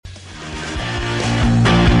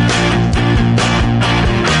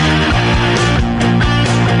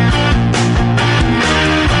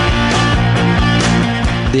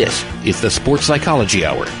This is the Sports Psychology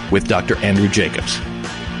Hour with Dr. Andrew Jacobs.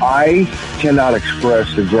 I cannot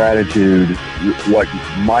express the gratitude what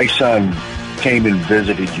my son came and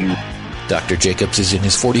visited you. Dr. Jacobs is in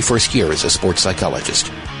his 41st year as a sports psychologist.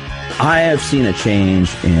 I have seen a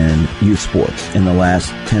change in youth sports in the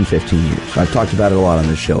last 10, 15 years. I've talked about it a lot on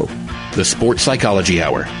this show. The Sports Psychology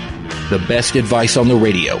Hour. The best advice on the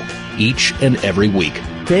radio each and every week.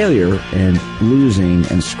 Failure and losing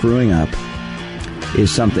and screwing up is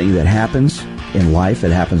something that happens in life.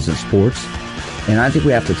 It happens in sports. And I think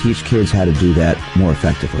we have to teach kids how to do that more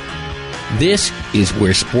effectively. This is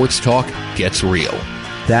where sports talk gets real.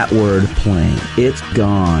 That word playing, it's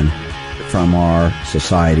gone from our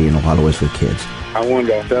society in a lot of ways with kids. I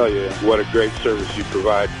wanted to tell you what a great service you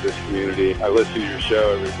provide to this community. I listen to your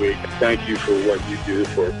show every week. Thank you for what you do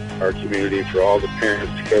for our community, for all the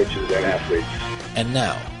parents, coaches, and athletes. And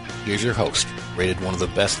now, here's your host, rated one of the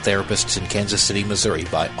best therapists in Kansas City, Missouri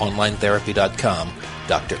by OnlineTherapy.com,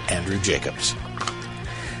 Dr. Andrew Jacobs.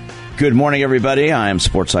 Good morning, everybody. I am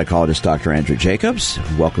sports psychologist Dr. Andrew Jacobs.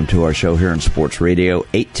 Welcome to our show here on Sports Radio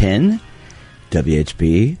 810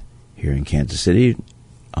 WHB here in Kansas City.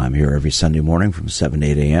 I'm here every Sunday morning from 7 to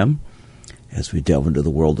 8 a.m. as we delve into the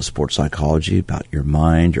world of sports psychology, about your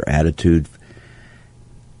mind, your attitude,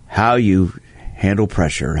 how you handle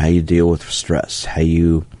pressure, how you deal with stress, how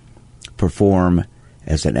you perform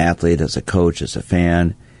as an athlete, as a coach, as a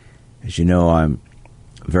fan. As you know, I'm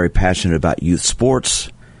very passionate about youth sports.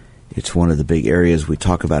 It's one of the big areas we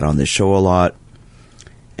talk about on this show a lot.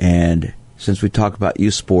 And since we talk about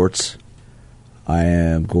youth sports, I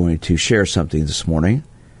am going to share something this morning.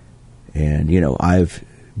 And, you know, I've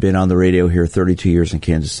been on the radio here 32 years in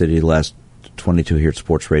Kansas City, the last 22 here at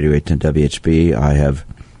Sports Radio 810 WHB. I have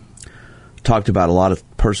talked about a lot of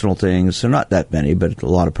personal things, so not that many, but a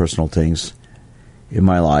lot of personal things in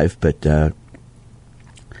my life. But the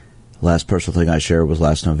last personal thing I shared was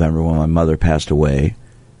last November when my mother passed away.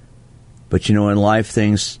 But, you know, in life,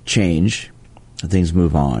 things change, things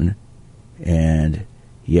move on. And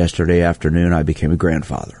yesterday afternoon, I became a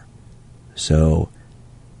grandfather. So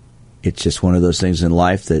it's just one of those things in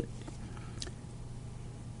life that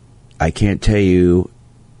I can't tell you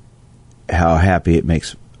how happy it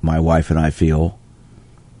makes my wife and I feel.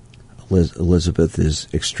 Elizabeth is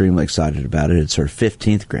extremely excited about it. It's her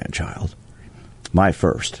 15th grandchild, my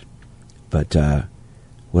first. But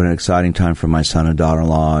what an exciting time for my son and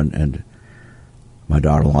daughter-in-law and my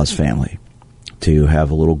daughter-in-law's family to have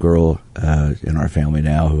a little girl in our family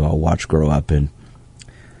now who I'll watch grow up and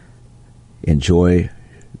enjoy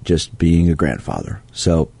just being a grandfather.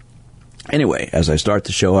 So anyway, as I start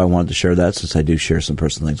the show, I wanted to share that since I do share some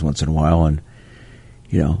personal things once in a while. And,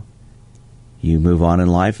 you know, you move on in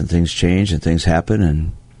life and things change and things happen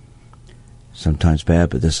and sometimes bad,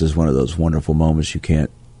 but this is one of those wonderful moments you can't,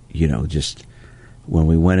 you know, just when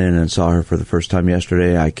we went in and saw her for the first time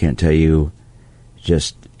yesterday, I can't tell you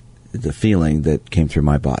just the feeling that came through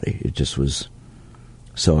my body. It just was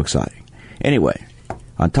so exciting. Anyway,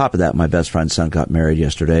 on top of that, my best friend's son got married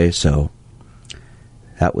yesterday, so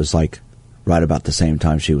that was like right about the same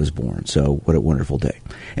time she was born. So what a wonderful day.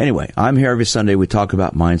 Anyway, I'm here every Sunday. We talk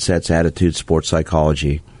about mindsets, attitudes, sports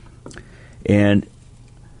psychology. And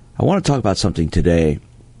I want to talk about something today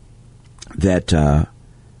that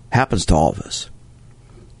happens to all of us.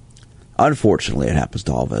 Unfortunately, it happens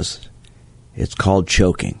to all of us. It's called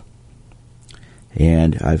choking.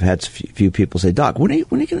 And I've had a few people say, Doc, when are you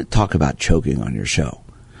going to talk about choking on your show?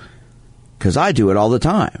 Because I do it all the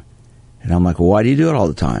time. And I'm like, well, why do you do it all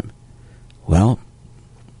the time? Well,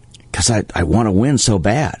 because I want to win so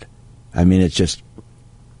bad. I mean, it's just,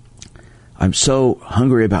 I'm so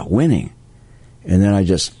hungry about winning. And then I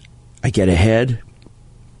get ahead.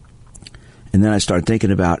 And then I start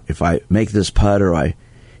thinking about if I make this putt or I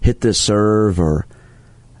hit this serve or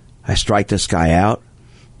I strike this guy out,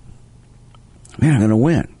 man, I'm going to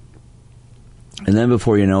win. And then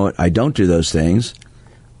before you know it, I don't do those things,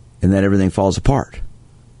 and then everything falls apart.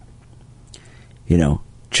 You know,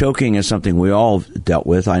 choking is something we all dealt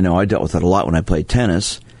with. I know I dealt with it a lot when I played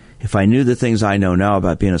tennis. If I knew the things I know now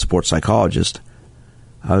about being a sports psychologist,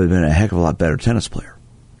 I would have been a heck of a lot better tennis player.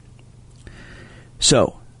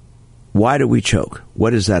 So, why do we choke?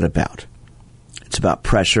 What is that about? It's about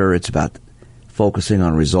pressure. It's about focusing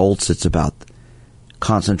on results. It's about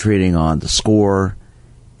concentrating on the score.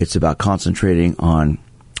 It's about concentrating on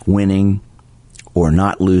winning or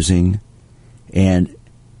not losing. And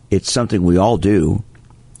it's something we all do,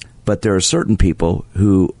 but there are certain people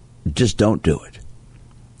who just don't do it.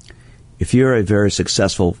 If you're a very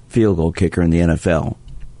successful field goal kicker in the NFL,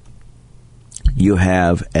 you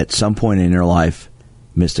have at some point in your life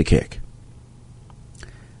missed a kick.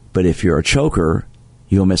 But if you're a choker,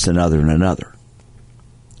 you'll miss another and another.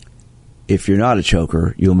 If you're not a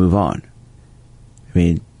choker, you'll move on. I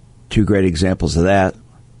mean, two great examples of that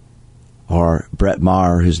are Brett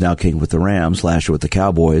Maher, who's now king with the Rams, last year with the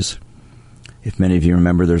Cowboys. If many of you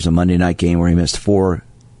remember, there's a Monday night game where he missed 4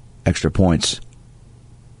 extra points.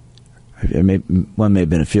 One may have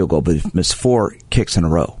been a field goal, but he missed 4 kicks in a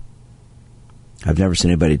row. I've never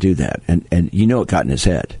seen anybody do that. And it got in his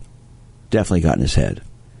head. Definitely got in his head.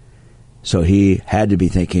 So he had to be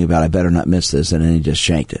thinking about, I better not miss this, and then he just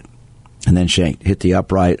shanked it. And then shanked. Hit the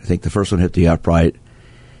upright. I think the first one hit the upright.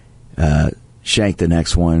 Shanked the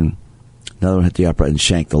next one. Another one hit the upright and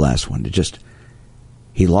shanked the last one.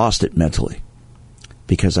 He lost it mentally.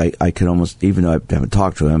 Because I could almost, even though I haven't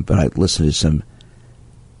talked to him, but I listened to some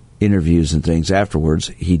interviews and things afterwards,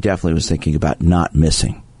 he definitely was thinking about not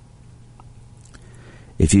missing.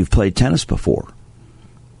 If you've played tennis before,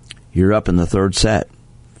 you're up in the third set,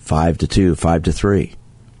 5-2, 5-3,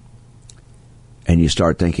 and you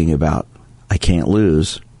start thinking about, I can't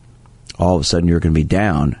lose, all of a sudden you're going to be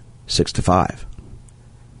down 6-5.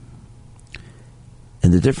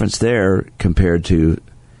 And the difference there compared to,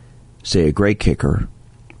 say, a great kicker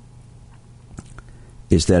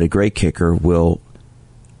is that a great kicker will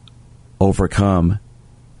overcome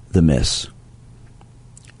the miss.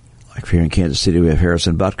 Like here in Kansas City, we have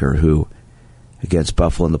Harrison Butker, who, against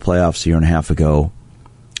Buffalo in the playoffs a year and a half ago,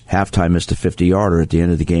 halftime missed a 50-yarder. At the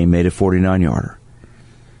end of the game, made a 49-yarder.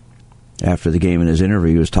 After the game in his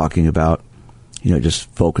interview, he was talking about, just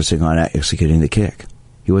focusing on executing the kick.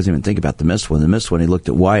 He wasn't even thinking about the missed one. The missed one, he looked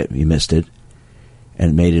at Wyatt, he missed it,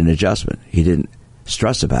 and made an adjustment. He didn't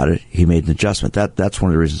stress about it. He made an adjustment. That's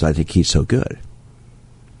one of the reasons I think he's so good,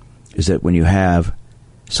 is that when you have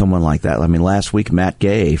someone like that. I mean, last week, Matt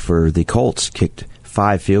Gay for the Colts kicked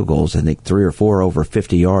 5 field goals, I think 3 or 4 over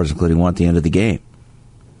 50 yards, including one at the end of the game,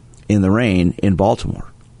 in the rain in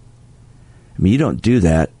Baltimore. I mean, you don't do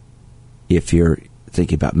that if you're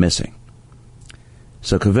thinking about missing.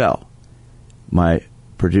 So Cavell, my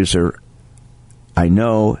producer, I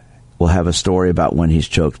know will have a story about when he's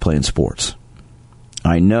choked playing sports.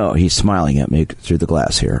 I know he's smiling at me through the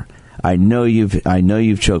glass here. I know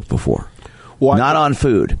you've choked before. Well, not on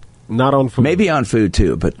food. Not on food. Maybe on food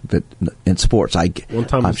too, but in sports, one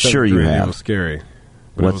time I'm sure you have. It was scary.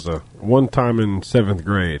 But it was one time in 7th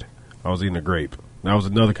grade, I was eating a grape. That was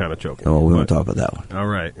another kind of choking. Oh, we won't talk about that one. All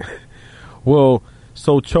right. Well,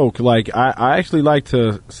 so choke, like I actually like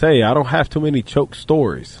to say I don't have too many choke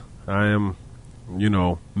stories. I am,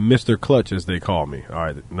 Mr. Clutch, as they call me. All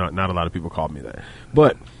right, not a lot of people call me that.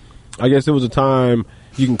 But I guess it was a time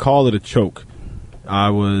you can call it a choke. I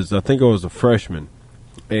think I was a freshman,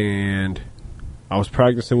 and I was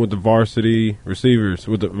practicing with the varsity receivers,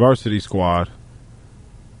 with the varsity squad,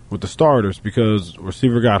 with the starters, because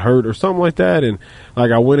receiver got hurt or something like that. And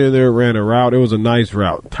I went in there, ran a route. It was a nice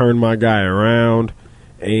route. Turned my guy around,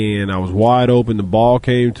 and I was wide open. The ball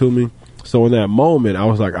came to me. So in that moment, I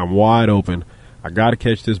was like, I'm wide open. I got to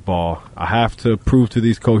catch this ball. I have to prove to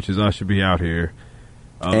these coaches I should be out here.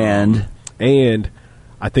 And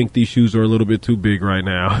I think these shoes are a little bit too big right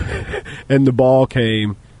now. And the ball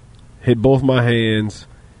came, hit both my hands,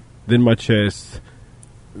 then my chest,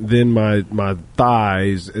 then my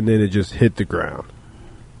thighs, and then it just hit the ground.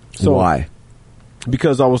 So why?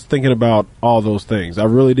 Because I was thinking about all those things. I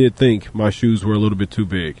really did think my shoes were a little bit too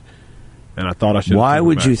big, and I thought I should. Why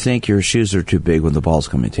would you think your shoes are too big when the ball's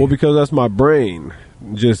coming to you? Well, because that's my brain.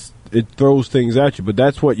 Just it throws things at you. But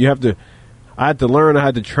that's what you have to. I had to learn. I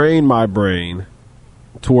had to train my brain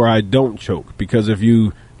to where I don't choke. Because if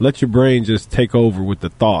you let your brain just take over with the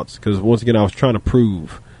thoughts, because once again, I was trying to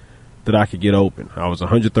prove that I could get open. I was a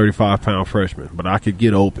 135-pound freshman, but I could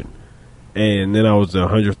get open. And then I was a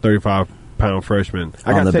 135-pound freshman.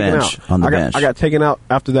 I got taken out. On the bench. I got taken out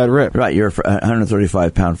after that rep. Right, you're a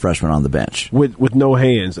 135-pound freshman on the bench. With no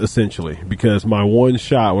hands, essentially, because my one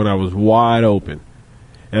shot when I was wide open.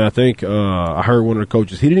 And I think I heard one of the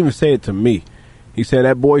coaches, he didn't even say it to me. He said,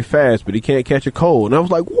 that boy fast, but he can't catch a cold. And I was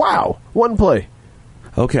like, wow, one play.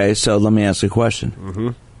 Okay, so let me ask you a question. Mm-hmm.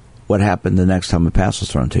 What happened the next time a pass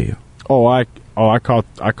was thrown to you? I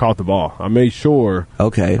caught the ball. I made sure.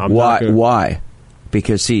 Okay. Why?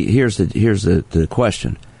 Because see, here's the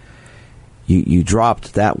question. You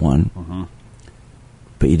dropped that one, mm-hmm.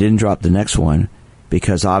 but you didn't drop the next one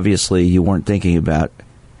because obviously you weren't thinking about,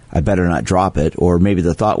 I better not drop it, or maybe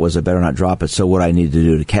the thought was I better not drop it, so what I need to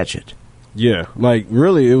do to catch it. Yeah,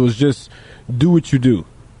 really it was just do what you do.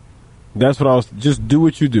 That's what I was, just do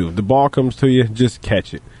what you do. The ball comes to you, just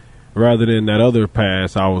catch it. Rather than that other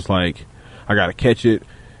pass, I was like, I got to catch it,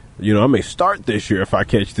 I may start this year if I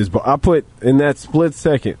catch this ball. I put in that split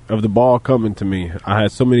second of the ball coming to me, I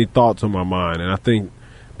had so many thoughts on my mind, and I think,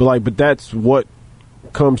 but that's what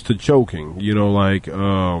comes to choking. In the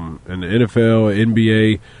NFL,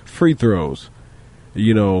 NBA, free throws.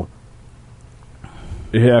 You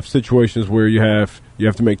have situations where you have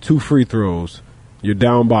to make 2 free throws. You're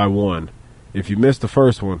down by 1. If you miss the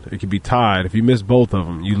first one, it could be tied. If you miss both of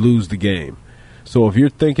them, you lose the game. So if you're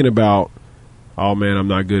thinking about, oh, man, I'm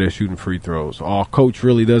not good at shooting free throws. Oh, coach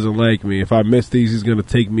really doesn't like me. If I miss these, he's going to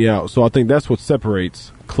take me out. So I think that's what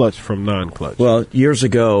separates clutch from non-clutch. Well, years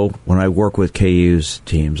ago, when I worked with KU's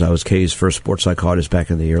teams, I was KU's first sports psychologist back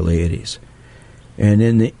in the early 80s. And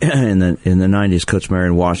in the 90s, Coach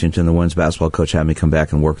Marion Washington, the women's basketball coach, had me come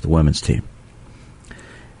back and work with the women's team.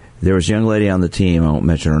 There was a young lady on the team, I won't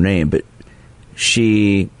mention her name, but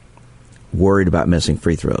she worried about missing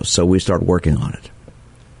free throws. So we started working on it.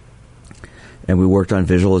 And we worked on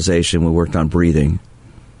visualization, we worked on breathing,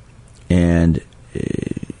 and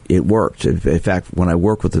it worked. In fact, when I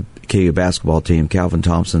worked with the KU basketball team, Calvin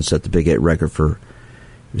Thompson set the Big 8 record for,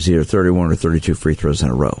 it was either 31 or 32 free throws in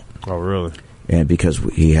a row. Oh, really? And because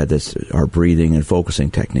he had our breathing and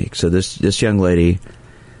focusing technique. So this young lady,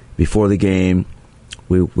 before the game,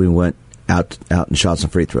 we went out and shot some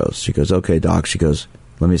free throws. She goes, okay, Doc. She goes,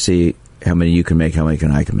 let me see how many you can make, how many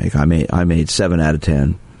I can make. I made 7 out of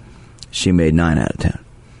 10. She made 9 out of 10.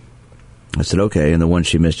 I said, okay, and the one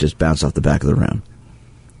she missed just bounced off the back of the rim.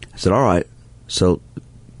 I said, all right, so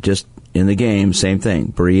just in the game, same thing.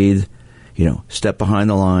 Breathe, step behind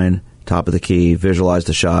the line, top of the key, visualize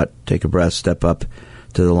the shot, take a breath, step up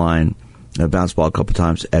to the line, bounce ball a couple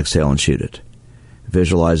times, exhale and shoot it.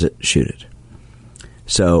 Visualize it, shoot it.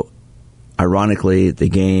 So, ironically, the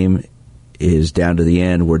game is down to the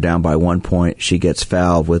end. We're down by 1 point. She gets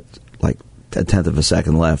fouled with like a tenth of a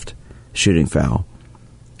second left. Shooting foul.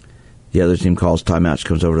 The other team calls timeout. She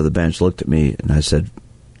comes over to the bench, looked at me, and I said,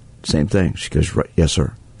 same thing. She goes, right, yes,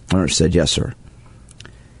 sir. I said, yes, sir.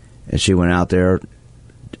 And she went out there,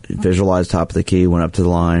 visualized top of the key, went up to the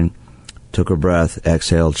line, took her breath,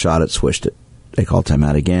 exhaled, shot it, swished it. They call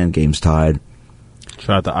timeout again. Game's tied.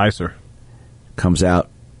 Shot the icer. Comes out,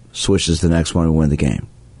 swishes the next one, and win the game.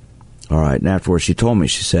 All right. And afterwards, she told me,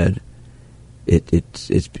 she said,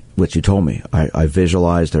 it's what you told me. I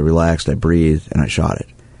visualized, I relaxed, I breathed, and I shot it.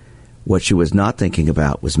 What she was not thinking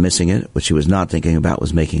about was missing it. What she was not thinking about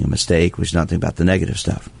was making a mistake. What she was not thinking about the negative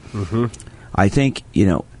stuff. Mm-hmm. I think,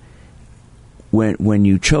 when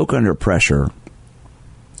you choke under pressure,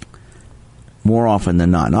 more often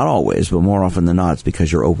than not always, but more often than not, it's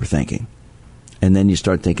because you're overthinking. And then you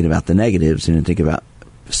start thinking about the negatives and you think about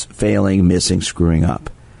failing, missing, screwing up,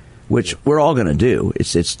 which we're all going to do.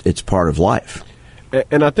 It's part of life.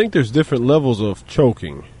 And I think there's different levels of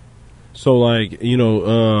choking. So,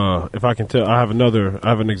 if I can tell, I have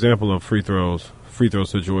an example of free throw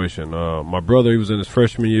situation. My brother, he was in his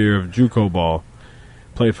freshman year of JUCO ball,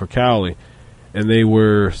 played for Cali, and they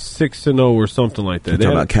were 6-0 or something like that. You're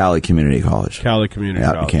talking about Cali Community College. Cali Community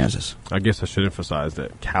College. Out in Kansas. I guess I should emphasize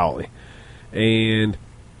that, Cali. And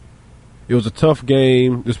it was a tough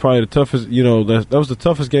game. It was probably the toughest, that was the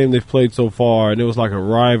toughest game they've played so far, and it was like a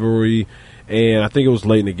rivalry, and I think it was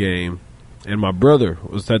late in the game. And my brother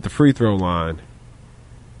was at the free throw line.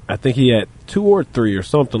 I think he had 2 or 3 or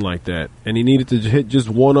something like that, and he needed to hit just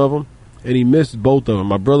one of them, and he missed both of them.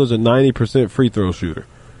 My brother's a 90% free throw shooter,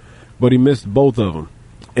 but he missed both of them.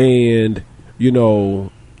 And,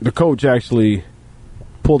 the coach actually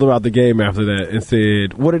pulled him out the game after that and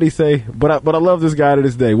said, what did he say? But I love this guy to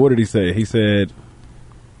this day. What did he say? He said,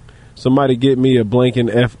 somebody get me a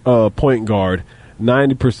blanking point guard.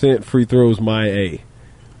 90% free throws my A.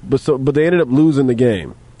 But they ended up losing the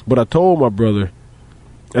game. But I told my brother,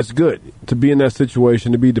 that's good to be in that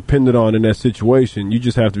situation, to be dependent on in that situation. You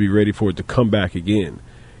just have to be ready for it to come back again.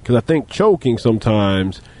 Because I think choking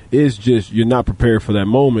sometimes is just you're not prepared for that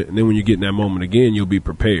moment, and then when you get in that moment again, you'll be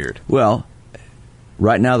prepared. Well,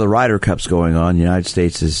 right now the Ryder Cup's going on. The United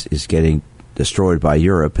States is getting destroyed by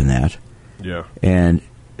Europe in that. Yeah. And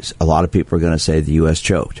a lot of people are going to say the U.S.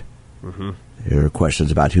 choked. Mm-hmm. There are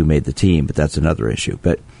questions about who made the team, but that's another issue.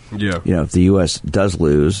 But, if the U.S. does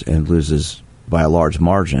lose and loses by a large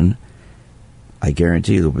margin, I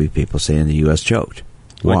guarantee there will be people saying the U.S. choked.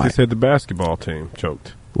 Why? Like they said the basketball team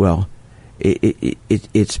choked. Well,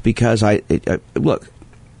 it's because look,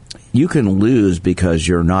 you can lose because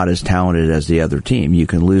you're not as talented as the other team. You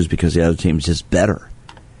can lose because the other team is just better.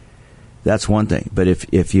 That's one thing. But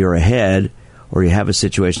if you're ahead or you have a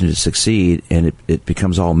situation to succeed and it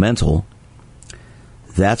becomes all mental,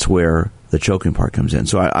 that's where the choking part comes in.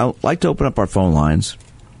 So I'd like to open up our phone lines.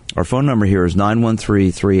 Our phone number here is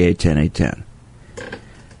 913-381-0810.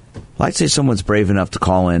 Let's say someone's brave enough to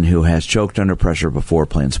call in who has choked under pressure before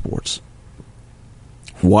playing sports.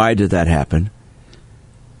 Why did that happen?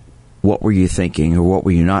 What were you thinking, or what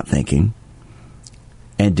were you not thinking?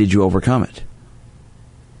 And did you overcome it?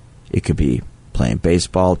 It could be playing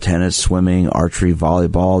baseball, tennis, swimming, archery,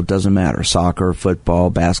 volleyball, doesn't matter. Soccer, football,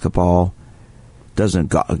 basketball,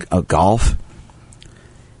 golf.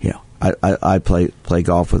 You know, I play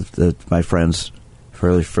golf with my friends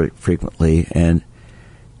fairly frequently, and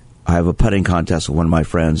I have a putting contest with one of my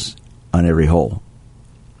friends on every hole.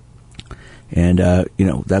 And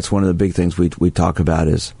that's one of the big things we talk about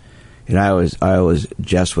is, and I always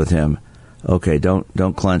jest with him. Okay,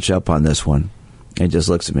 don't clench up on this one. And he just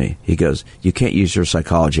looks at me. He goes, "You can't use your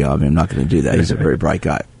psychology on me. I'm not going to do that." He's a very bright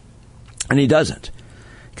guy, and he doesn't,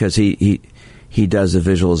 because he does the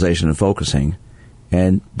visualization and focusing,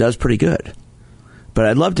 and does pretty good. But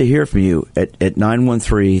I'd love to hear from you at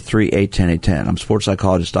 913-381-0810. I'm sports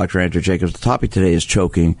psychologist Dr. Andrew Jacobs. The topic today is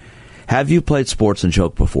choking. Have you played sports and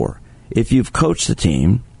choked before? If you've coached the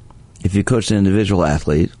team, if you coached an individual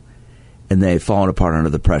athlete, and they've fallen apart under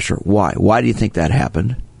the pressure, why? Why do you think that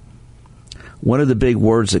happened? One of the big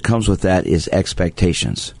words that comes with that is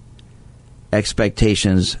expectations.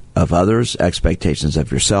 Expectations of others, expectations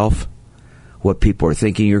of yourself, what people are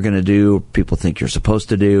thinking you're going to do, people think you're supposed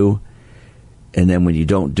to do, and then when you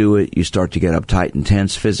don't do it, you start to get uptight and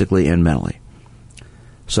tense physically and mentally.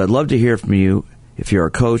 So I'd love to hear from you. If you're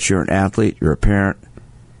a coach, you're an athlete, you're a parent.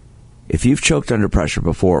 If you've choked under pressure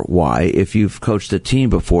before, why? If you've coached a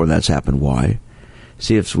team before and that's happened, why?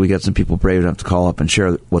 See if we got some people brave enough to call up and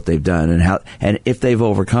share what they've done, and if they've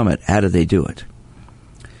overcome it, how did they do it?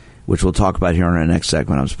 Which we'll talk about here in our next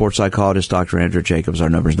segment. I'm sports psychologist Dr. Andrew Jacobs. Our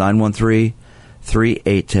number is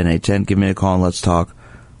 913-381-0810. Give me a call and let's talk.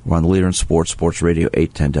 We're on the Leader in Sports Radio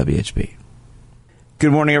 810 WHB.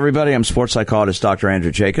 Good morning, everybody. I'm sports psychologist Dr.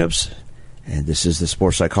 Andrew Jacobs, and this is the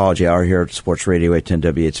Sports Psychology Hour here at Sports Radio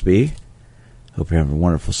 810 WHB. Hope you're having a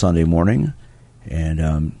wonderful Sunday morning.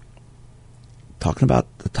 And talking about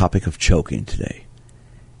the topic of choking today.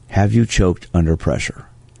 Have you choked under pressure?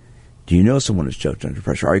 Do you know someone who's choked under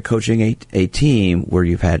pressure? Are you coaching a team where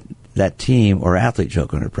you've had that team or athlete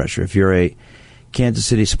choke under pressure? If you're a Kansas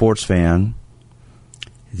City sports fan,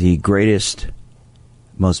 the greatest,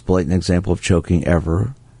 most blatant example of choking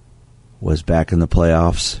ever was back in the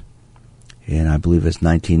playoffs in, I believe it's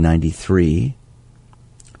 1993,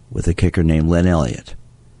 with a kicker named Len Elliott.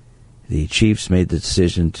 The Chiefs made the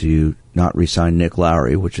decision to not re-sign Nick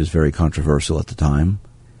Lowry, which was very controversial at the time,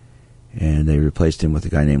 and they replaced him with a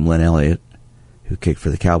guy named Len Elliott, who kicked for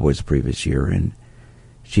the Cowboys the previous year. And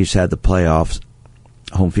Chiefs had the playoffs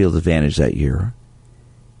home field advantage that year,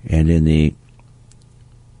 and in the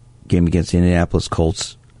game against the Indianapolis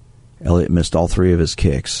Colts, Elliott missed all three of his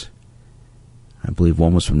kicks. I believe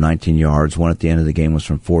one was from 19 yards, one at the end of the game was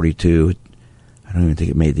from 42. I don't even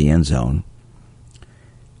think it made the end zone.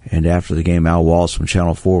 And after the game, Al Walsh from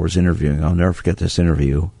Channel 4 was interviewing. I'll never forget this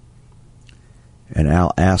interview. And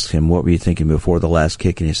Al asked him, "What were you thinking before the last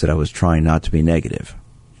kick?" And he said, "I was trying not to be negative."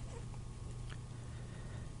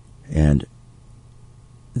 And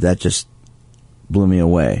that just blew me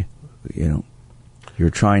away. You know, you're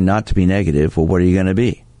trying not to be negative. Well, what are you going to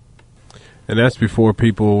be? And that's before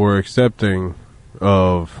people were accepting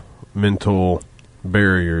of mental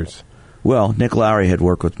barriers. Well, Nick Lowry had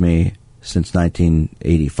worked with me since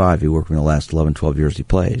 1985. He worked with me the last 11, 12 years he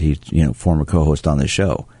played. He's, former co-host on this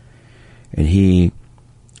show. And he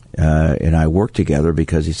and I worked together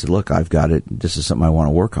because he said, "Look, I've got it. This is something I want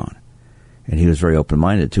to work on." And he was very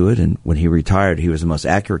open-minded to it. And when he retired, he was the most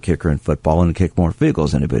accurate kicker in football and kicked more field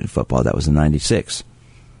goals than anybody in football. That was in 96.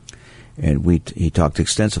 And he talked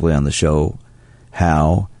extensively on the show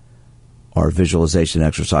how our visualization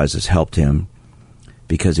exercises helped him,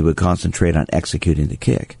 because he would concentrate on executing the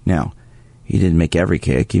kick. Now, he didn't make every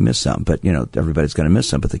kick. He missed some. But, everybody's going to miss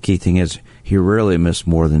some. But the key thing is he rarely missed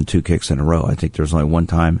more than 2 kicks in a row. I think there was only one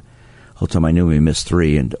time, whole time I knew he missed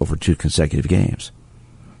 3 in over 2 consecutive games.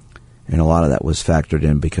 And a lot of that was factored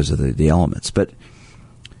in because of the elements. But,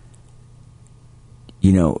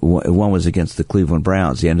 one was against the Cleveland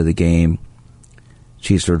Browns. The end of the game,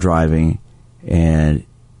 Chiefs were driving, and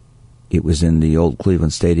it was in the old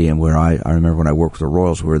Cleveland Stadium where I remember when I worked with the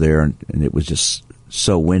Royals, we were there, and it was just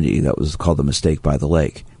so windy. That was called the Mistake by the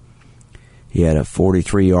Lake. He had a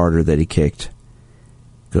 43-yarder that he kicked,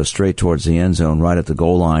 go straight towards the end zone, right at the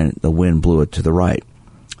goal line. The wind blew it to the right.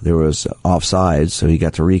 There was offsides, so he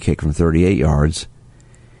got to re-kick from 38 yards.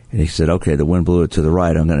 And he said, "Okay, the wind blew it to the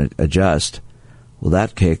right. I'm going to adjust." Well,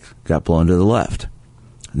 that kick got blown to the left.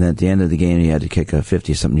 And then at the end of the game, he had to kick a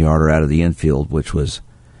 50-something yarder out of the infield, which was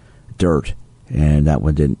dirt, and that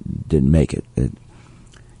one didn't make it. It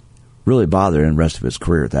really bothered him the rest of his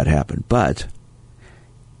career that happened. But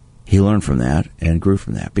he learned from that and grew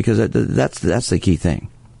from that, because that's the key thing.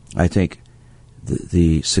 I think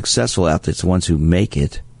the successful athletes, the ones who make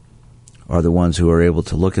it, are the ones who are able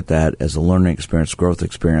to look at that as a learning experience, growth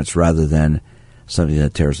experience, rather than something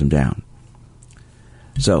that tears them down.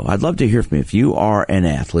 So I'd love to hear from you. If you are an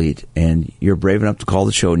athlete and you're brave enough to call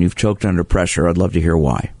the show and you've choked under pressure, I'd love to hear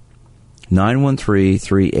why.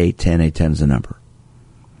 913-3810810 is the number.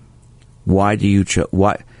 Why do you choke?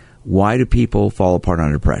 Why do people fall apart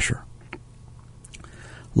under pressure?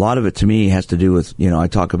 A lot of it, to me, has to do with, I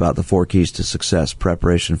talk about the 4 keys to success: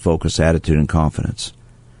 preparation, focus, attitude, and confidence.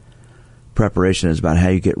 Preparation is about how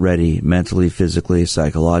you get ready mentally, physically,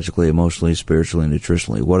 psychologically, emotionally, spiritually, and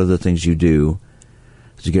nutritionally. What are the things you do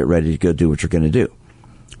to get ready to go do what you're going to do?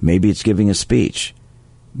 Maybe it's giving a speech.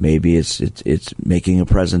 Maybe it's making a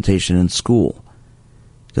presentation in school.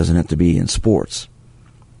 It doesn't have to be in sports.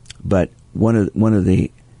 But one of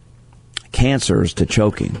the cancers to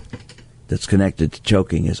choking, that's connected to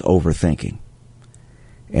choking, is overthinking.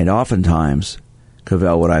 And oftentimes,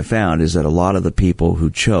 Cavell, what I found is that a lot of the people who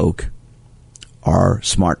choke are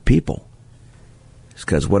smart people. It's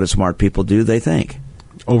because what do smart people do? They think.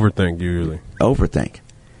 Overthink, usually. Overthink.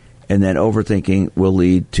 And then overthinking will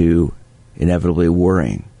lead to inevitably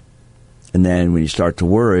worrying. And then when you start to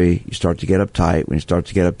worry, you start to get uptight. When you start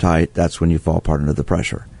to get uptight, that's when you fall apart under the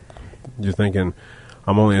pressure. You're thinking,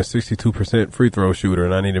 I'm only a 62% free throw shooter,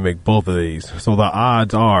 and I need to make both of these. So the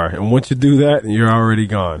odds are, and once you do that, you're already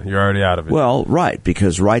gone. You're already out of it. Well, right,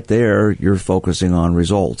 because right there, you're focusing on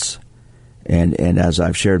results. And as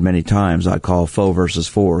I've shared many times, I call FO versus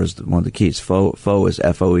 4 is one of the keys. FO is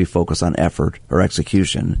FOE, focus on effort or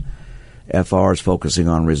execution. FR is focusing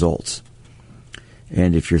on results.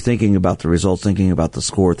 And if you're thinking about the results, thinking about the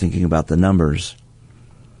score, thinking about the numbers,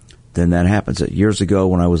 then that happens. Years ago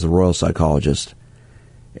when I was a Royal Psychologist,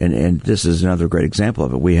 and this is another great example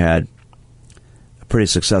of it, we had a pretty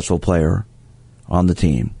successful player on the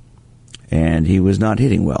team, and he was not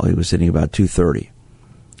hitting well. He was hitting about 230.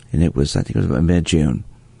 And I think it was about mid-June.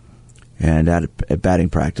 And at batting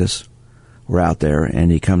practice, we're out there,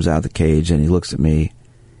 and he comes out of the cage, and he looks at me,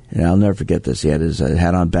 and I'll never forget this. He had his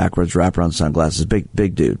hat on backwards, wraparound sunglasses,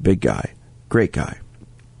 big dude, big guy, great guy.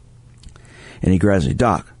 And he grabs me,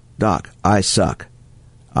 Doc, I suck.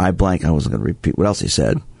 I blank. I wasn't going to repeat what else he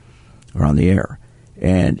said, or on the air.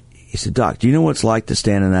 And he said, Doc, do you know what it's like to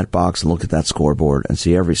stand in that box and look at that scoreboard and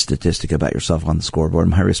see every statistic about yourself on the scoreboard?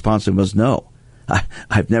 And my response to him was, no.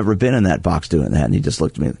 I've never been in that box doing that. And he just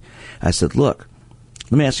looked at me. I said, look,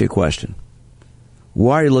 let me ask you a question.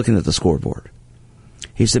 Why are you looking at the scoreboard?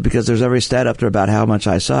 He said, because there's every stat up there about how much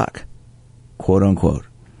I suck, quote unquote.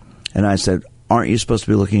 And I said, aren't you supposed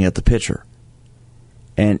to be looking at the pitcher?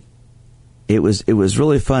 And it was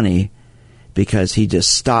really funny, because he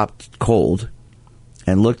just stopped cold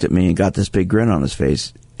and looked at me and got this big grin on his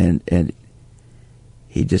face. And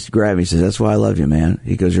he just grabbed me. He says, that's why I love you, man.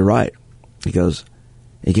 He goes, you're right. He goes,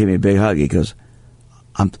 he gave me a big hug. He goes,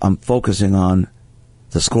 I'm focusing on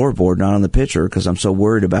the scoreboard, not on the pitcher, because I'm so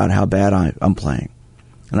worried about how bad I'm playing.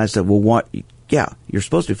 And I said, well, what? Yeah, you're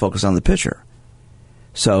supposed to be focused on the pitcher.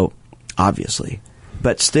 So, obviously.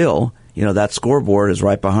 But still, that scoreboard is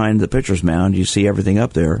right behind the pitcher's mound. You see everything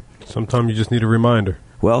up there. Sometimes you just need a reminder.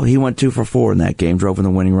 Well, he went 2 for 4 in that game, drove in the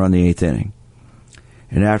winning run in the 8th inning.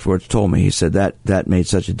 And afterwards told me, he said, that made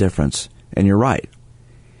such a difference. And you're right.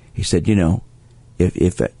 He said,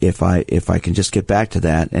 if I can just get back to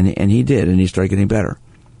that, and he did, and he started getting better.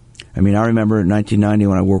 I mean, I remember in 1990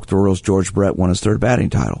 when I worked with the Royals, George Brett won his 3rd batting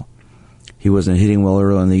title. He wasn't hitting well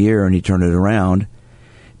early in the year, and he turned it around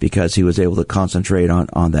because he was able to concentrate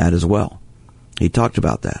on that as well. He talked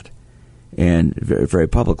about that, and very, very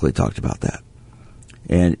publicly talked about that.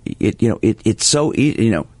 And it's so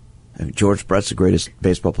easy. George Brett's the greatest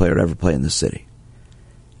baseball player to ever play in this city,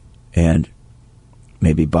 and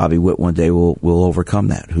maybe Bobby Witt one day will overcome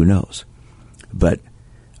that. Who knows? But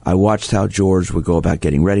I watched how George would go about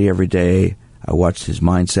getting ready every day. I watched his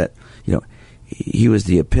mindset. He was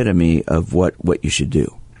the epitome of what you should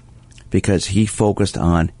do, because he focused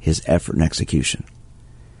on his effort and execution.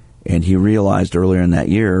 And he realized earlier in that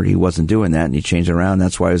year he wasn't doing that, and he changed it around.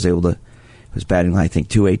 That's why he was able to. He was batting, I think,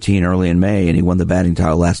 .218 early in May, and he won the batting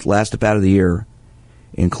title last at bat of the year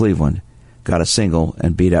in Cleveland. Got a single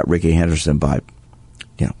and beat out Ricky Henderson by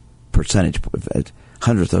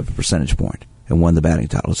hundredth of a percentage point, and won the batting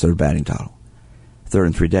title, his 3rd batting title, 3rd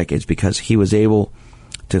in 3 decades, because he was able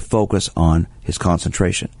to focus on his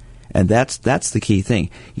concentration. And that's the key thing.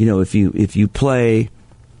 If you play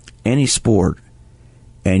any sport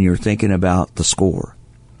and you're thinking about the score,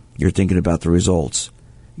 you're thinking about the results,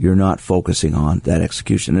 you're not focusing on that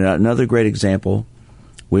execution. And another great example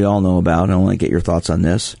we all know about, and I want to get your thoughts on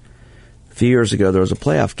this. A few years ago, there was a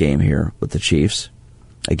playoff game here with the Chiefs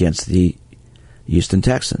against the Houston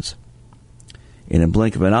Texans. In a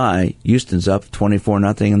blink of an eye, Houston's up 24-0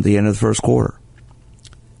 at the end of the first quarter.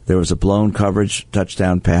 There was a blown coverage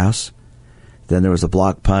touchdown pass. Then there was a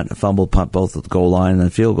block punt, a fumbled punt both at the goal line and a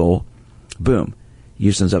field goal. Boom.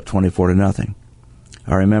 Houston's up 24-0.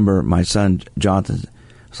 I remember my son, Jonathan,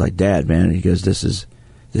 was like, Dad, man, he goes, this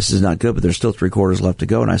is not good, but there's still 3 quarters left to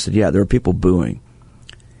go. And I said, yeah, there are people booing.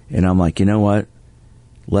 And I'm like, you know what?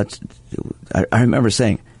 I remember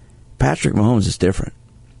saying, Patrick Mahomes is different.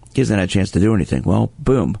 He hasn't had a chance to do anything. Well,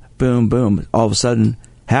 boom, boom, boom. All of a sudden,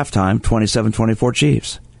 halftime, 27-24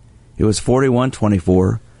 Chiefs. It was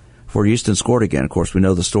 41-24 before Houston scored again. Of course, we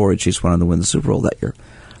know the story. Chiefs went on to win the Super Bowl that year.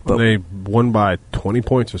 But they won by 20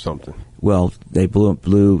 points or something. Well, they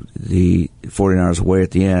blew the 49ers away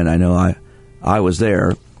at the end. I know I was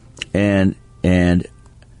there, and I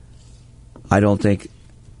don't think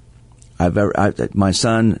I've ever. My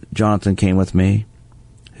son Jonathan came with me,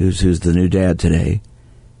 who's the new dad today,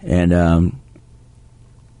 and I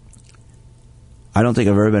don't think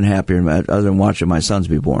I've ever been happier other than watching my sons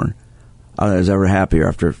be born. I don't think I was ever happier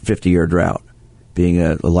after a 50-year drought, being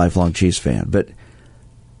a lifelong Chiefs fan. But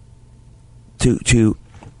to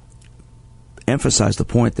emphasize the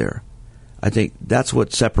point there, I think that's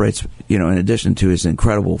what separates, in addition to his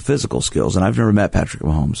incredible physical skills, and I've never met Patrick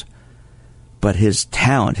Mahomes, but his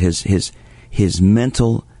talent, his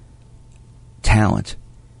mental talent,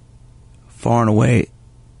 far and away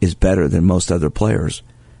is better than most other players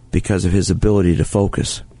because of his ability to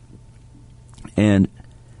focus and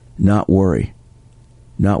not worry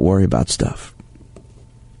about stuff.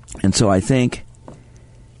 And so I think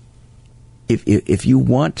if you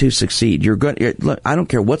want to succeed, look, I don't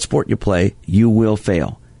care what sport you play, you will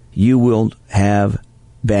fail. You will have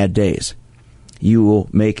bad days. You will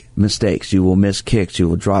make mistakes. You will miss kicks. You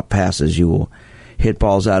will drop passes. You will hit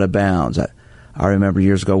balls out of bounds. I remember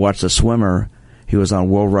years ago, I watched a swimmer. He was on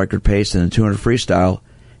world record pace in the 200 freestyle,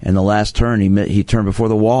 and the last turn he turned before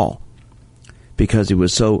the wall because he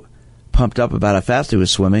was so pumped up about how fast he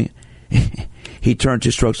was swimming. He turned 2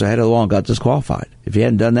 strokes ahead of the wall and got disqualified. If he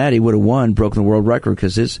hadn't done that, he would have won, broken the world record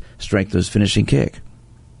because his strength was finishing kick.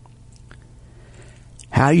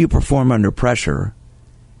 How you perform under pressure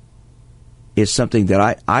is something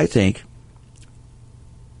that I think,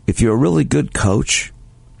 if you're a really good coach,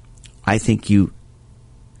 I think you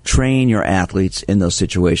train your athletes in those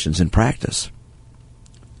situations in practice.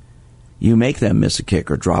 You make them miss a kick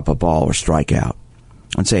or drop a ball or strike out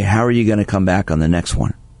and say, how are you going to come back on the next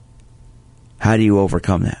one? How do you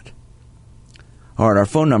overcome that? All right, our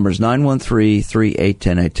phone number is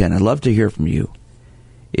 913-381-0810. I'd love to hear from you.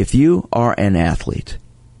 If you are an athlete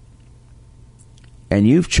and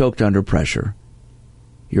you've choked under pressure,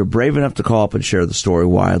 you're brave enough to call up and share the story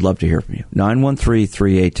why. I'd love to hear from you.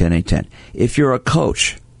 913-381-0810. If you're a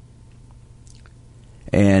coach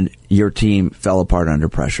and your team fell apart under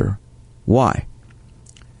pressure, why?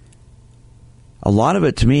 A lot of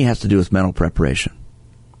it, to me, has to do with mental preparation.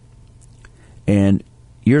 And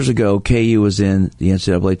years ago, KU was in the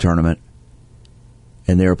NCAA tournament,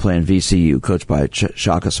 and they were playing VCU, coached by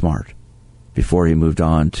Shaka Smart, before he moved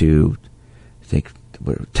on to, I think,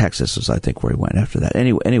 Texas was, where he went after that.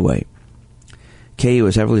 Anyway, KU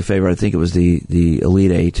was heavily favored. I think it was the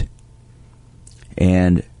Elite Eight.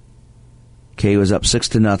 And KU was up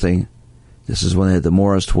 6-0. This is when they had the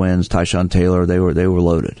Morris twins, Tyshawn Taylor. They were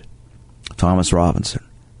loaded. Thomas Robinson.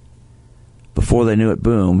 Before they knew it,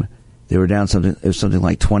 boom, they were down something. It was something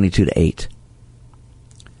like 22-8.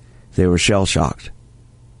 They were shell shocked,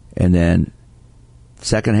 and then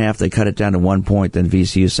second half they cut it down to 1 point. Then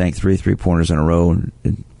VCU sank 3 3-pointers in a row in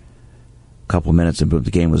a couple of minutes, and boom,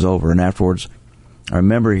 the game was over. And afterwards, I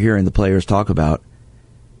remember hearing the players talk about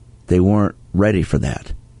they weren't ready for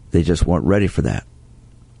that. They just weren't ready for that.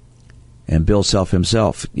 And Bill Self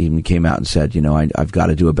himself even came out and said, I've got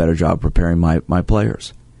to do a better job preparing my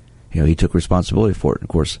players. He took responsibility for it. And of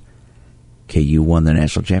course, KU won the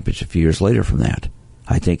national championship a few years later from that.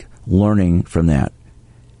 I think learning from that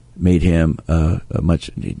made him a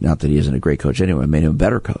much, not that he isn't a great coach anyway, made him a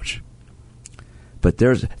better coach. But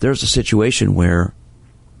there's a situation where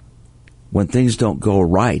when things don't go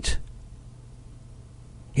right,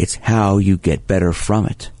 it's how you get better from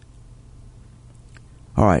it.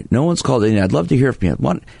 All right, no one's called in. I'd love to hear from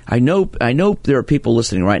you. I know there are people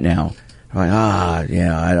listening right now Like, I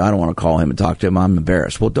don't want to call him and talk to him. I'm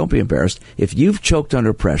embarrassed. Well, don't be embarrassed. If you've choked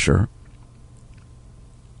under pressure,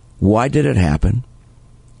 why did it happen?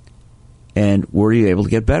 And were you able to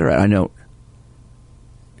get better at it? I know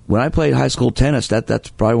when I played high school tennis, that's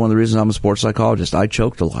probably one of the reasons I'm a sports psychologist. I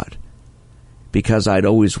choked a lot because I'd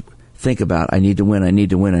always think about, I need to win, I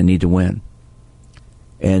need to win, I need to win.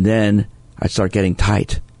 And then I start getting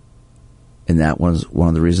tight. And that was one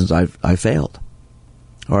of the reasons I failed.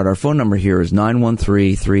 All right, our phone number here is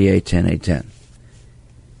 913-381-810.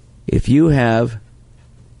 If you have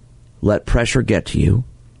let pressure get to you,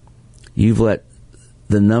 you've let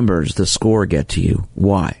the numbers, the score get to you.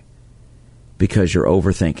 Why? Because you're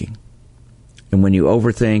overthinking. And when you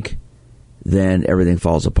overthink, then everything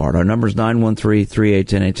falls apart. Our number is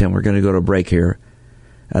 913-381-810. We're going to go to a break here.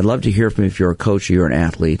 I'd love to hear from you if you're a coach or you're an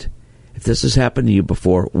athlete. If this has happened to you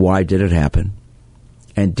before, why did it happen?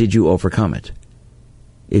 And did you overcome it?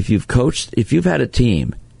 If you've coached, if you've had a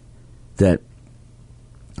team that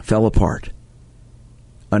fell apart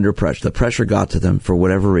under pressure, the pressure got to them for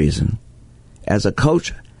whatever reason, as a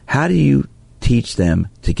coach, how do you teach them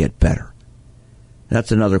to get better?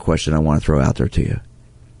 That's another question I want to throw out there to you.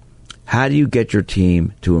 How do you get your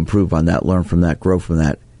team to improve on that, learn from that, grow from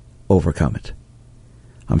that, overcome it?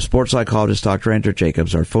 I'm sports psychologist Dr. Andrew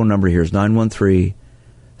Jacobs. Our phone number here is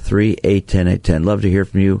 913-381-810. Love to hear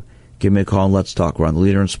from you. Give me a call and let's talk. We're on the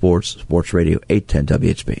Leader in Sports, Sports Radio 810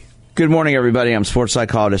 WHB. Good morning, everybody. I'm sports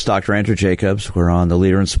psychologist Dr. Andrew Jacobs. We're on the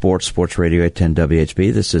Leader in Sports, Sports Radio 810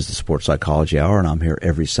 WHB. This is the Sports Psychology Hour, and I'm here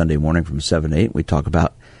every Sunday morning from 7 to 8. We talk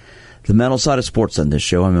about the mental side of sports on this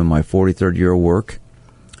show. I'm in my 43rd year of work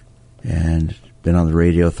and been on the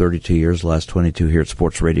radio 32 years, the last 22 here at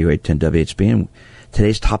Sports Radio 810 WHB. And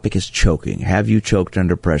today's topic is choking. Have you choked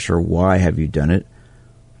under pressure? Why have you done it?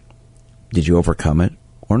 Did you overcome it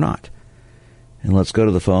or not? And let's go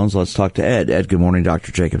to the phones. Let's talk to Ed. Ed, good morning,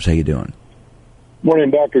 Dr. Jacobs. How you doing? Morning,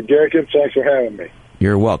 Dr. Jacobs. Thanks for having me.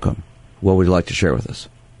 You're welcome. What would you like to share with us?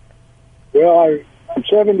 Well, I'm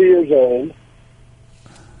 70 years old,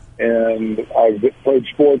 and I've played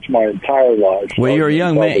sports my entire life. Well, you're a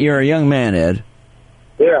young man. You're a young man, Ed.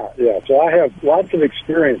 Yeah. So I have lots of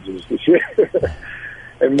experiences to share.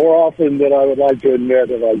 And more often than I would like to admit,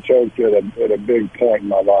 that I choked at a big point in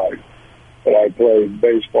my life. But I played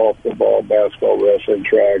baseball, football, basketball, wrestling,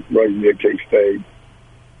 track, rugby at K-State.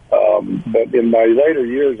 But in my later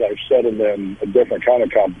years, I've settled in a different kind of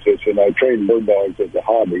competition. I trained bird dogs as a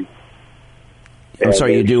hobby. I'm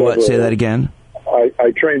sorry, you do what? Say that again?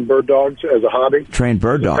 I train bird dogs as a hobby. Train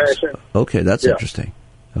bird dogs? Okay, that's interesting.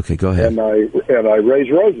 Okay, go ahead. And I raise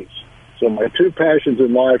roses. So my two passions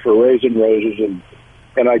in life are raising roses,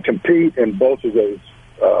 and I compete in both of those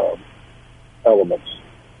elements.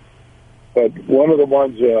 But one of the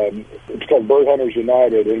ones, it's called Bird Hunters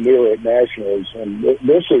United, and we were at Nationals. And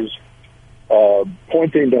this is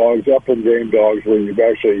pointing dogs, upland game dogs, where you've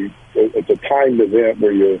actually, it's a timed event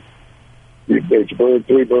where there's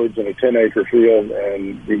three birds in a 10-acre field,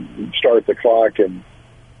 and you start the clock, and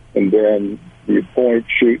then you point,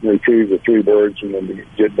 shoot, and retrieve the three birds, and then you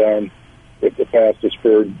get done with the fastest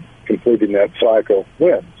bird completing that cycle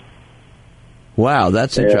wins. Wow,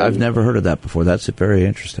 that's interesting. I've never heard of that before. That's very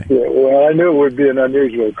interesting. Yeah, well, I knew it would be an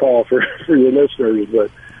unusual call for your listeners, but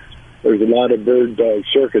there's a lot of bird dog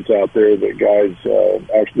circuits out there that guys,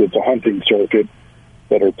 actually it's a hunting circuit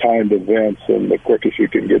that are timed events, and the quickest you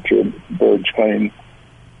can get your birds clean,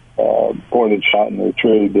 pointed, shot, and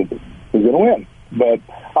retrieved is going to win. But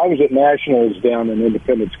I was at Nationals down in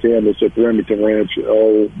Independence, Kansas at the Remington Ranch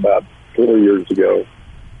about 4 years ago.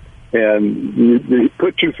 And you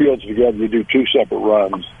put two fields together, you do two separate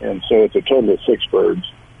runs, and so it's a total of 6 birds.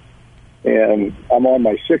 And I'm on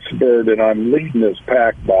my 6th bird, and I'm leading this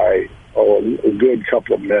pack by a good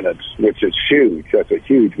couple of minutes, which is huge. That's a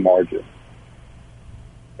huge margin.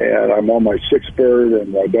 And I'm on my 6th bird,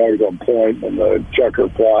 and my dog's on point, and the chucker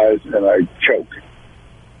flies, and I choke.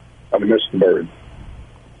 I miss the bird.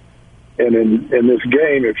 And in this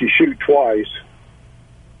game, if you shoot twice,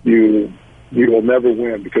 you will never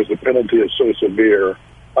win because the penalty is so severe.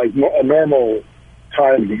 Like a normal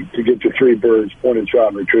time to get to 3 birds, point and shot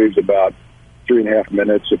and retrieve is about 3.5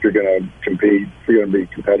 minutes if you're going to compete, if you're going to be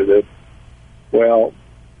competitive. Well,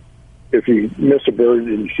 if you miss a bird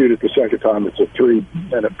and you shoot it the second time, it's a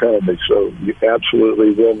 3-minute penalty. So you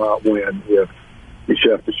absolutely will not win if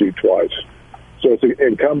you have to shoot twice. So it's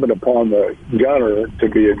incumbent upon the gunner to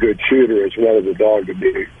be a good shooter as well as the dog to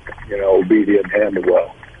be, obedient and handle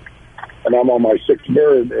well. And I'm on my 6th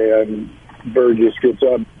bird, and bird just gets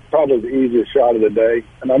up, probably the easiest shot of the day,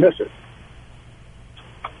 and I miss it.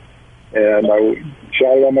 And I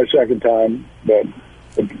shot it on my second time, but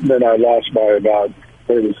then I lost by about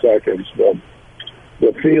 30 seconds. But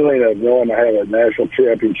the feeling of knowing I have a national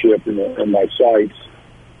championship in my sights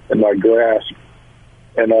and my grasp,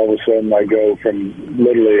 and all of a sudden I go from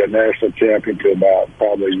literally a national champion to about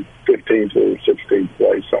probably 15th or 16th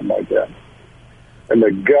place, something like that. And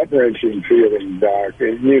the gut-wrenching feeling, Doc,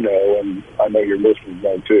 and you know, and I know your listeners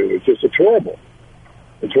know too, it's horrible.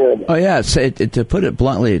 It's horrible. Oh, yeah. To put it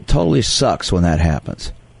bluntly, it totally sucks when that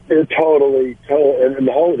happens. It totally, and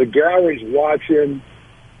the gallery's watching,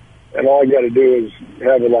 and all I got to do is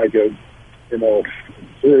have like a,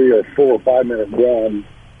 3 or 4 or 5 minute run,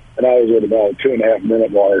 and I was at about a 2.5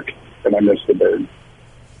 minute mark, and I missed the bird.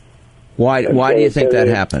 Why do you think that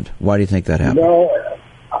happened? Why do you think that happened? No,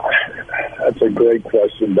 that's a great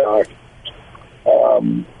question, Doc.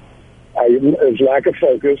 It was lack of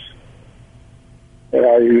focus, and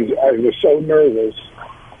I was so nervous.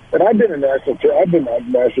 And I've been at national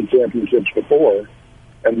championships before,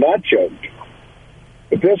 and not choked.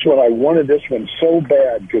 But this one, I wanted this one so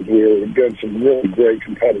bad because we were against some really great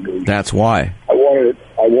competitors. That's why. I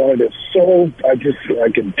wanted it so. I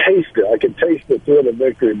could taste it. I could taste the thrill of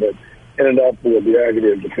victory, but ended up with the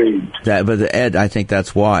agony of defeat. But Ed, I think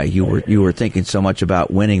that's why you were thinking so much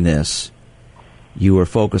about winning this. You were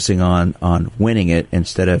focusing on winning it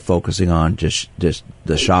instead of focusing on just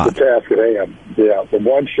the shot. The task at hand, yeah, the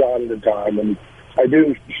one shot at a time. And I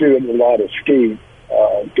do shoot a lot of ski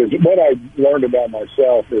because what I learned about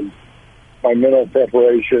myself is my mental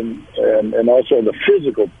preparation and also the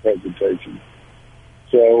physical presentation.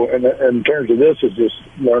 So, in terms of this, is just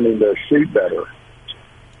learning to shoot better.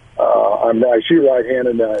 I shoot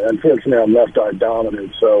right-handed. Unfortunately, I'm left-eye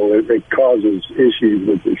dominant, so it causes issues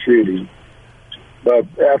with the shooting. But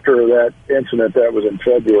after that incident, that was in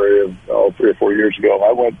February of 3 or 4 years ago,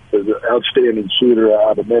 I went to the outstanding shooter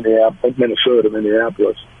out of Minneapolis,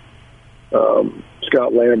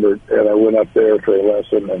 Scott Lambert, and I went up there for a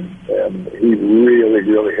lesson, and he really,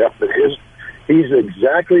 really helped it. He's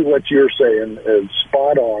exactly what you're saying, is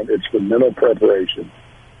spot on. It's the mental preparation.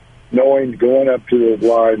 Knowing, going up to the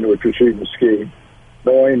line, which you're shooting the ski,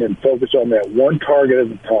 knowing and focus on that one target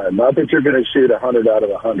at a time. Not that you're going to shoot 100 out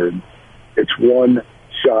of 100. It's one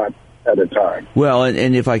shot at a time. Well,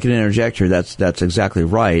 and if I can interject here, that's exactly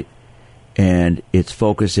right. And it's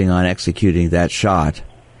focusing on executing that shot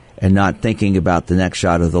and not thinking about the next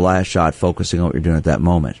shot or the last shot, focusing on what you're doing at that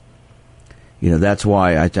moment. That's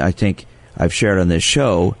why I think I've shared on this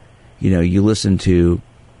show, you listen to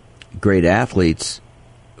great athletes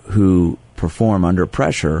who perform under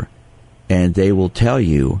pressure, and they will tell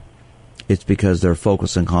you it's because their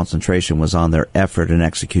focus and concentration was on their effort and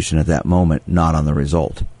execution at that moment, not on the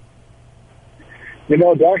result.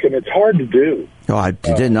 Doc, and it's hard to do. No,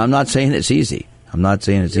 I'm not saying it's easy.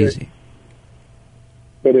 Easy.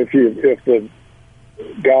 But if the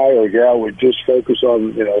guy or gal would just focus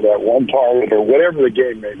on, that one target or whatever the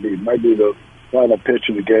game may be, it might be the final pitch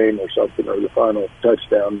of the game or something, or the final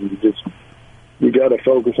touchdown, you got to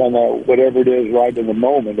focus on that, whatever it is, right in the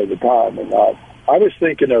moment of the time, and not. I was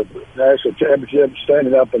thinking of national championship,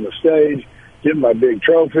 standing up on the stage, getting my big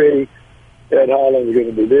trophy. Ed Holland's going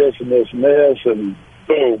to do this and this and this, and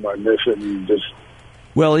boom, I miss it. And just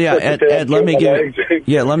well, yeah, Ed, let me give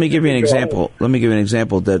you an example. Let me give you an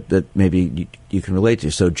example that maybe you can relate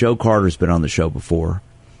to. So Joe Carter's been on the show before,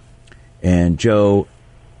 and Joe,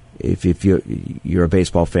 if you're a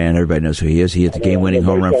baseball fan, everybody knows who he is. He hit the game-winning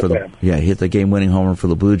home run for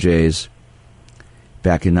the Blue Jays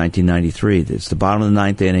back in 1993. It's the bottom of the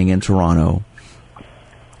ninth inning in Toronto.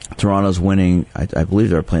 Toronto's winning. I believe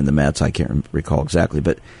they were playing the Mets. I can't recall exactly,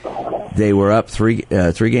 but they were up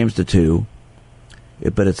 3-2.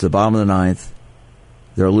 But it's the bottom of the ninth.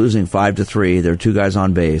 They're losing 5-3. There are 2 guys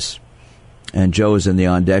on base, and Joe is in the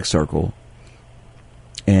on-deck circle,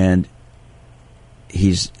 and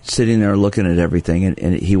he's sitting there looking at everything,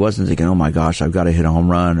 and he wasn't thinking, "Oh my gosh, I've got to hit a home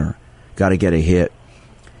run or got to get a hit."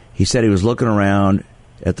 He said he was looking around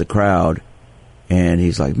at the crowd, and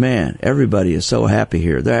he's like, "Man, everybody is so happy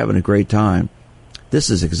here. They're having a great time. This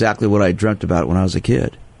is exactly what I dreamt about when I was a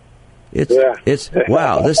kid. It's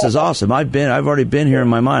wow, this is awesome. I've already been here in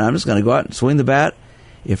my mind. I'm just going to go out and swing the bat.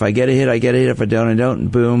 If I get a hit, I get a hit. If I don't, I don't.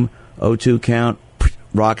 And boom, 0-2 count,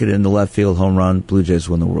 rocket into left field, home run. Blue Jays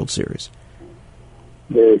win the World Series."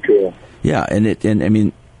 Very cool. Yeah, I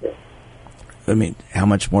mean, how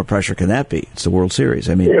much more pressure can that be? It's the World Series.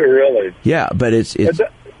 I mean, really? Yeah, but it's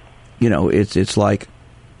like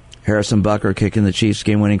Harrison Butker kicking the Chiefs'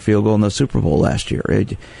 game-winning field goal in the Super Bowl last year.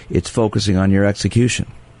 It's focusing on your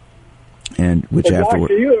execution, and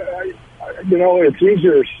afterward. It's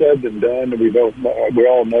easier said than done. We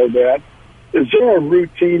all know that. Is there a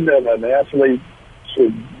routine that an athlete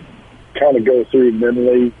should kind of go through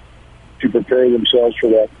mentally to prepare themselves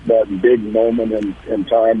for that big moment in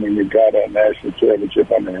time when you've got a national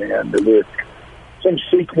championship on your hand? Is there some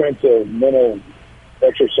sequence of mental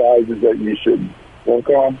exercises that you should work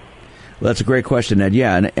on? Well, that's a great question, Ed.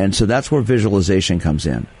 Yeah, and so that's where visualization comes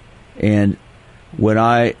in. And what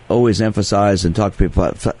I always emphasize and talk to people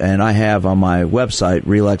about, and I have on my website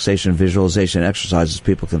relaxation, visualization exercises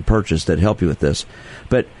people can purchase that help you with this.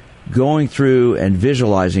 But going through and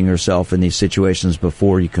visualizing yourself in these situations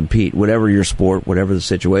before you compete, whatever your sport, whatever the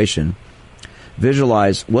situation,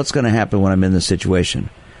 visualize what's going to happen when I'm in this situation,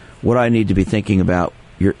 what I need to be thinking about.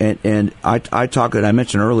 And I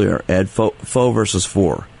mentioned earlier, Ed, FO versus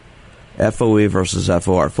FOR. FOE versus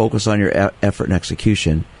FOR. Focus on your effort and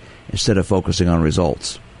execution instead of focusing on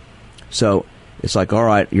results. So it's like, all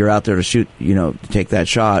right, you're out there to shoot, to take that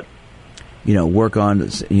shot, work on,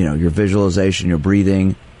 your visualization, your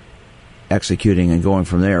breathing, executing, and going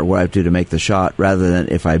from there. What I have to do to make the shot, rather than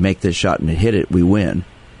if I make this shot and hit it, we win.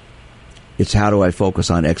 It's how do I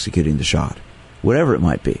focus on executing the shot, whatever it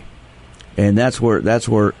might be. And that's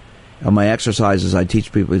where on my exercises, I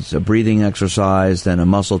teach people it's a breathing exercise, then a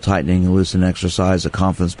muscle tightening and loosening exercise, a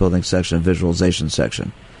confidence building section, a visualization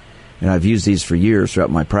section. And I've used these for years throughout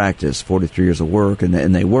my practice, 43 years of work, and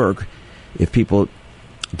they work if people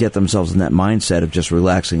get themselves in that mindset of just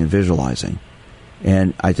relaxing and visualizing.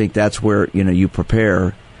 And I think that's where, you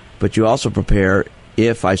prepare, but you also prepare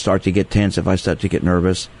if I start to get tense, if I start to get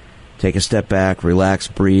nervous, take a step back, relax,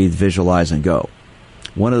 breathe, visualize, and go.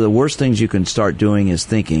 One of the worst things you can start doing is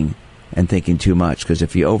thinking too much, because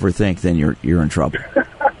if you overthink, then you're in trouble.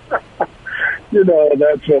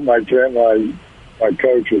 That's what my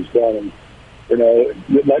coach has done.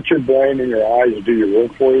 Let your brain and your eyes do your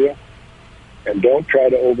work for you, and don't try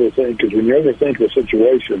to overthink, because when you overthink the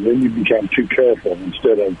situation, then you become too careful.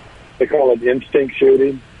 Instead of, they call it instinct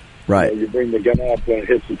shooting. Right. You bring the gun up when it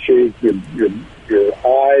hits the cheek. Your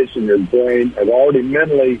eyes and your brain are already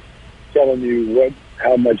mentally telling you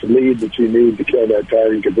how much lead that you need to kill that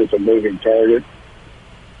target, because it's a moving target.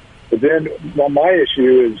 But then my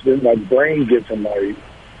issue is then my brain gets in my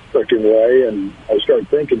freaking way, and I start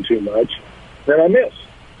thinking too much, then I miss.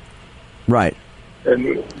 Right.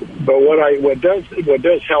 But what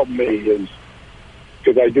does help me is,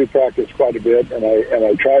 because I do practice quite a bit, and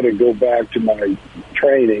I try to go back to my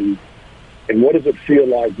training, and what does it feel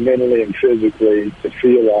like mentally and physically to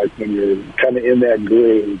feel like when you're kind of in that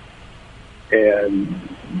groove, and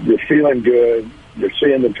you're feeling good, you're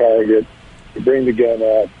seeing the target, you bring the gun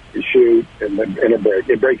up, you shoot, and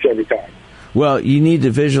it breaks every time. Well, you need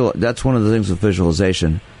to that's one of the things with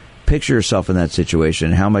visualization. Picture yourself in that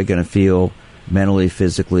situation. How am I going to feel mentally,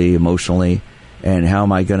 physically, emotionally, and how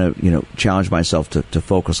am I going to, challenge myself to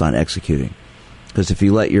focus on executing? Because if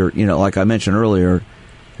you let like I mentioned earlier,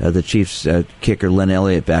 the Chiefs kicker Lynn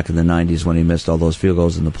Elliott back in the 90s when he missed all those field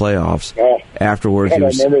goals in the playoffs. Afterwards, I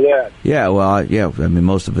remember that. Yeah, well, yeah. I mean,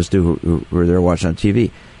 most of us do who were there watching on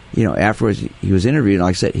TV. Afterwards, he was interviewed, and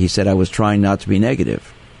like I said, he said, I was trying not to be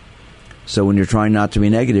negative. So when you're trying not to be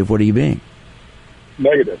negative, what are you being?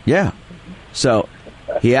 Negative. Yeah. So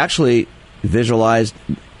he actually visualized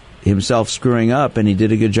himself screwing up, and he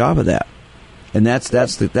did a good job of that. And that's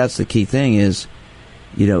the key thing is,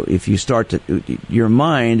 if you start to, your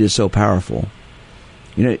mind is so powerful.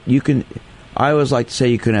 You can. I always like to say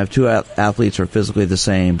you can have two athletes who are physically the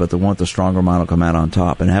same, but the one with the stronger mind will come out on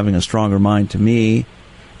top. And having a stronger mind, to me,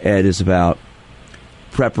 Ed, is about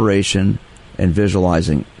preparation and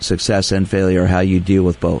visualizing success and failure, how you deal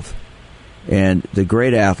with both. And the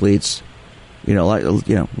great athletes,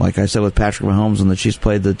 like I said with Patrick Mahomes when the Chiefs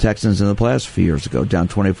played the Texans in the playoffs a few years ago, down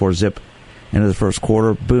 24-zip into the first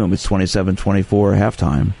quarter, boom, it's 27-24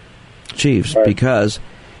 halftime Chiefs, because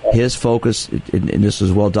his focus, and this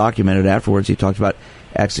is well documented afterwards, he talked about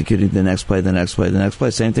executing the next play, the next play, the next play.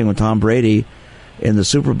 Same thing with Tom Brady in the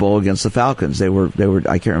Super Bowl against the Falcons. They were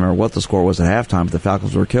I can't remember what the score was at halftime, but the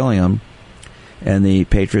Falcons were killing them, and the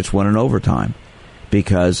Patriots won in overtime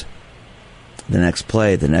because the next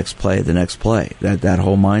play, the next play, the next play, that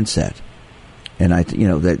whole mindset.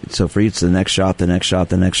 And so for you, it's the next shot, the next shot,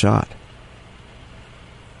 the next shot.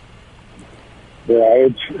 Yeah,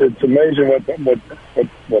 it's amazing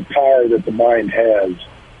what power that the mind has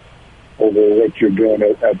over what you're doing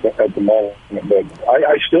at the moment. But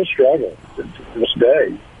I still struggle to this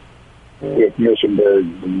day with missing birds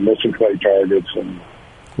and missing clay targets. And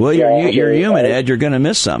well, you're human, Ed. You're going to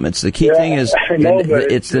miss some. It's the key thing is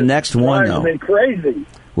it's the next one though. It's crazy.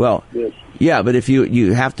 Well, yes. Yeah, but if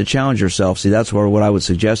you have to challenge yourself. See, that's where what I would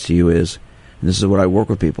suggest to you is, and this is what I work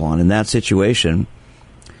with people on. In that situation,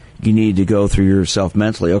 you need to go through yourself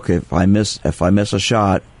mentally. Okay, if I miss a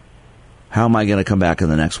shot, how am I going to come back in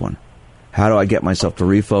the next one? How do I get myself to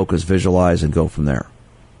refocus, visualize, and go from there?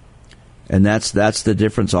 And that's the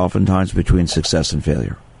difference oftentimes between success and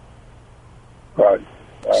failure. Right.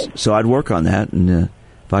 So I'd work on that, and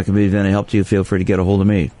if I can be of any help to you, feel free to get a hold of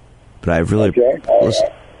me. But I really I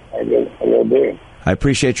will do. I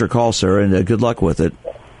appreciate your call, sir, and good luck with it.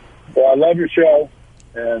 Well, I love your show,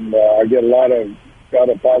 and I get a lot of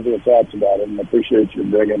positive thoughts about it, and I appreciate you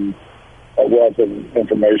bringing a wealth of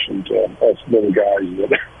information to us little guys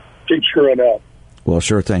that keep screwing up. Well,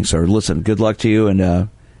 sure thing, sir. Listen, good luck to you, and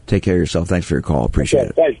take care of yourself. Thanks for your call. Appreciate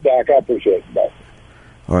it. Thanks, Doc. I appreciate it. Bye.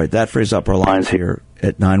 All right, that frees up our lines here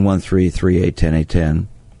at 913-3810810.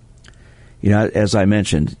 You know, as I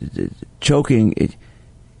mentioned, choking,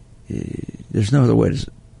 there's no other way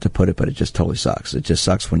to put it, but it just totally sucks. It just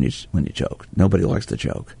sucks when you choke. Nobody likes to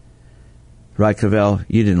choke. Right, Cavell?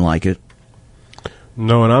 You didn't like it.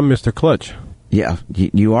 No, and I'm Mr. Clutch. Yeah,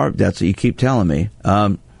 you are. That's what you keep telling me.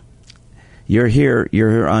 You're here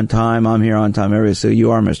on time. I'm here on time. Everybody, so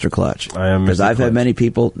you are Mr. Clutch. I am Mr. Because I've had many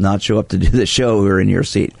people not show up to do the show who are in your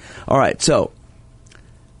seat. All right, so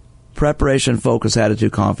preparation, focus,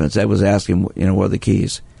 attitude, confidence. Ed was asking, what are the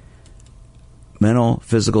keys? Mental,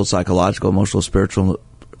 physical, psychological, emotional, spiritual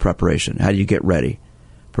preparation. How do you get ready?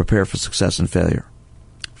 Prepare for success and failure.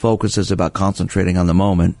 Focus is about concentrating on the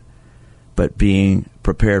moment, but being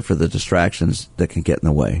prepared for the distractions that can get in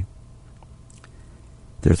the way.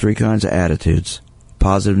 There are three kinds of attitudes: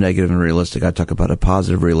 positive, negative, and realistic. I talk about a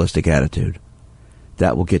positive, realistic attitude.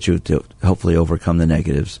 That will get you to hopefully overcome the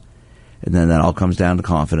negatives. And then that all comes down to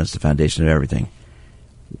confidence, the foundation of everything.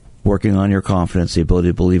 Working on your confidence, the ability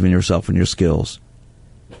to believe in yourself and your skills,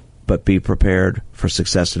 but be prepared for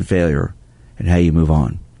success and failure and how you move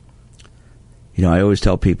on. I always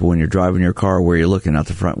tell people when you're driving your car where you're looking, out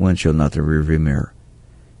the front windshield, not the rearview mirror.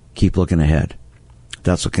 Keep looking ahead.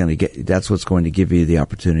 That's what's going to give you the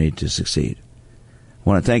opportunity to succeed. I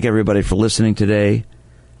want to thank everybody for listening today.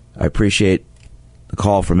 I appreciate the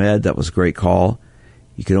call from Ed. That was a great call.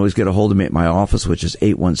 You can always get a hold of me at my office, which is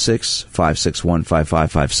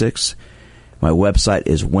 816-561-5556. My website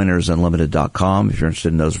is winnersunlimited.com. If you're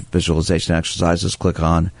interested in those visualization exercises, click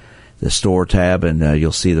on the store tab, and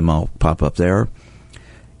you'll see them all pop up there.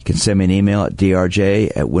 You can send me an email at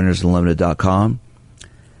drj@winnersunlimited.com.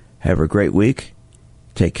 Have a great week.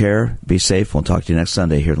 Take care. Be safe. We'll talk to you next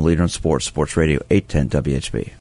Sunday here in the Leader in Sports, Sports Radio 810 WHB.